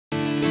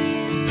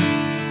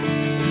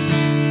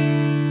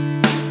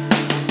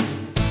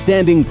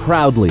Standing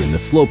proudly in the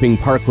sloping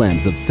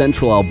parklands of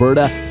central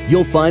Alberta,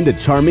 you'll find a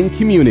charming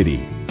community.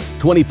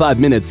 25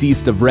 minutes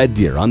east of Red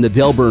Deer on the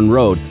Delburne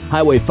Road,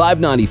 Highway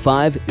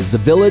 595 is the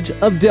village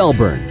of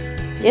Delburne.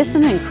 It's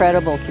an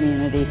incredible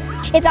community.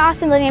 It's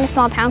awesome living in a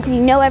small town because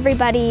you know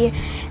everybody.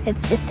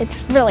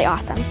 It's really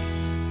awesome.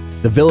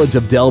 The village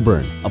of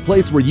Delburne, a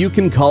place where you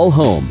can call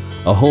home,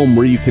 a home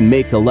where you can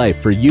make a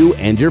life for you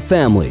and your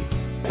family.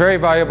 Very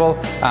valuable,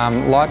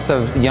 lots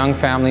of young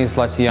families,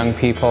 lots of young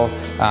people,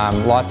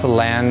 lots of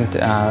land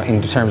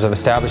in terms of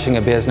establishing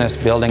a business,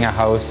 building a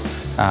house.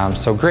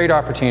 So great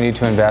opportunity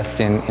to invest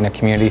in a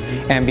community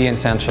and be in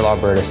central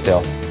Alberta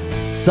still.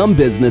 Some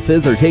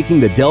businesses are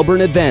taking the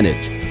Delburne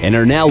advantage and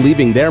are now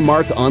leaving their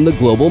mark on the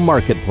global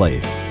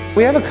marketplace.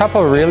 We have a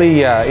couple of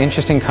really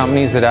interesting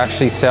companies that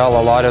actually sell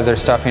a lot of their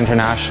stuff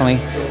internationally.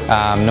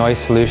 Noise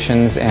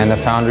Solutions and the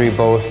Foundry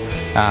both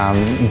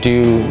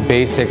do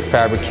basic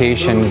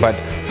fabrication, but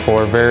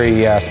for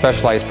very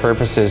specialized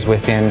purposes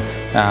within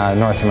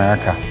North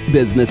America.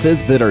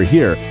 Businesses that are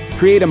here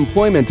create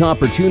employment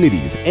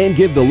opportunities and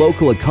give the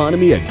local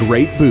economy a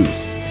great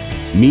boost.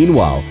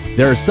 Meanwhile,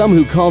 there are some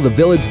who call the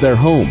village their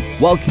home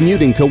while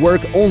commuting to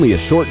work only a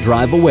short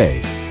drive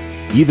away.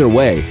 Either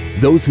way,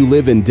 those who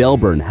live in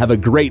Delburne have a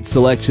great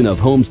selection of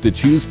homes to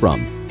choose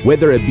from,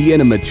 whether it be in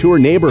a mature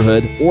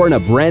neighborhood or in a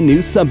brand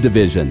new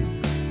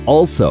subdivision.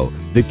 Also,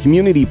 the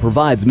community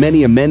provides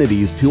many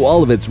amenities to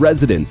all of its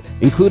residents,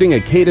 including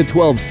a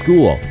K-12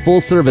 school,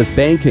 full-service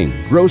banking,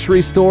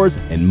 grocery stores,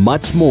 and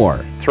much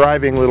more.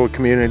 Thriving little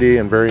community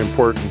and very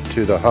important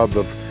to the hub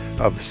of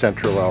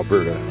central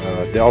Alberta.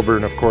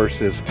 Delburne, of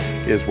course, is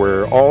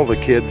where all the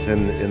kids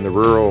in the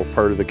rural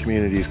part of the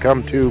communities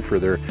come to for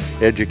their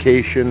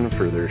education,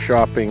 for their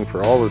shopping,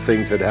 for all the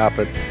things that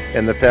happen,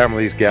 and the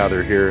families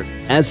gather here.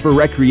 As for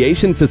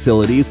recreation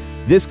facilities,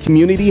 this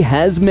community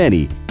has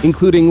many,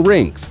 including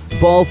rinks,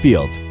 ball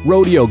fields,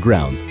 rodeo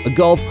grounds, a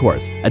golf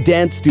course, a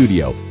dance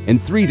studio, and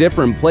 3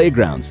 different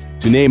playgrounds,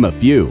 to name a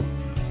few.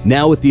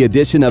 Now with the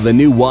addition of a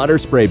new water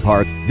spray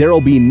park, there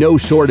will be no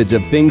shortage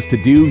of things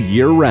to do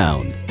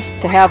year-round.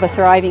 To have a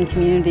thriving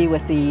community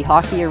with the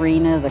hockey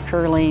arena, the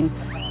curling,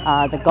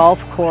 the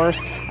golf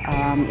course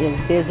is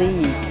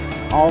busy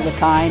all the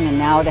time, and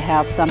now to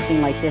have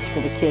something like this for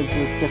the kids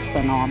is just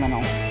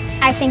phenomenal.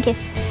 I think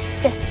it's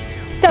just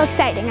so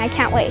exciting. I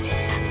can't wait.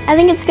 I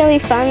think it's going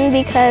to be fun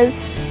because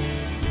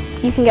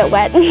you can get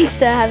wet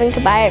instead of having to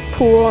buy a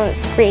pool, and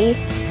it's free.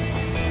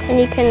 And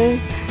you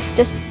can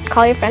just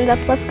call your friends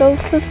up, let's go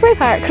to the spray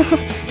park.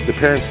 The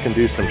parents can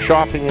do some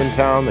shopping in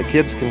town, the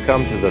kids can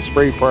come to the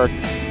spray park,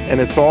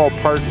 and it's all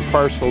part and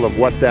parcel of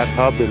what that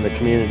hub in the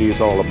community is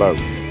all about.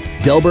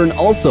 Delburne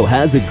also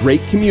has a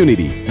great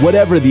community.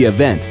 Whatever the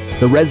event,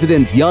 the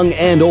residents, young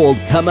and old,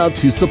 come out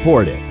to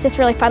support it. It's just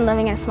really fun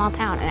living in a small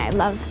town, and I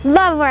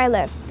love where I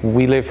live.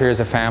 We live here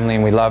as a family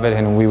and we love it,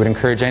 and we would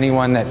encourage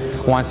anyone that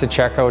wants to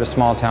check out a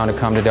small town to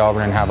come to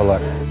Delburne and have a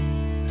look.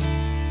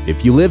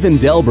 If you live in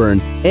Delburne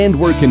and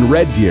work in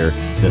Red Deer,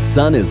 the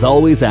sun is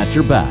always at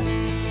your back.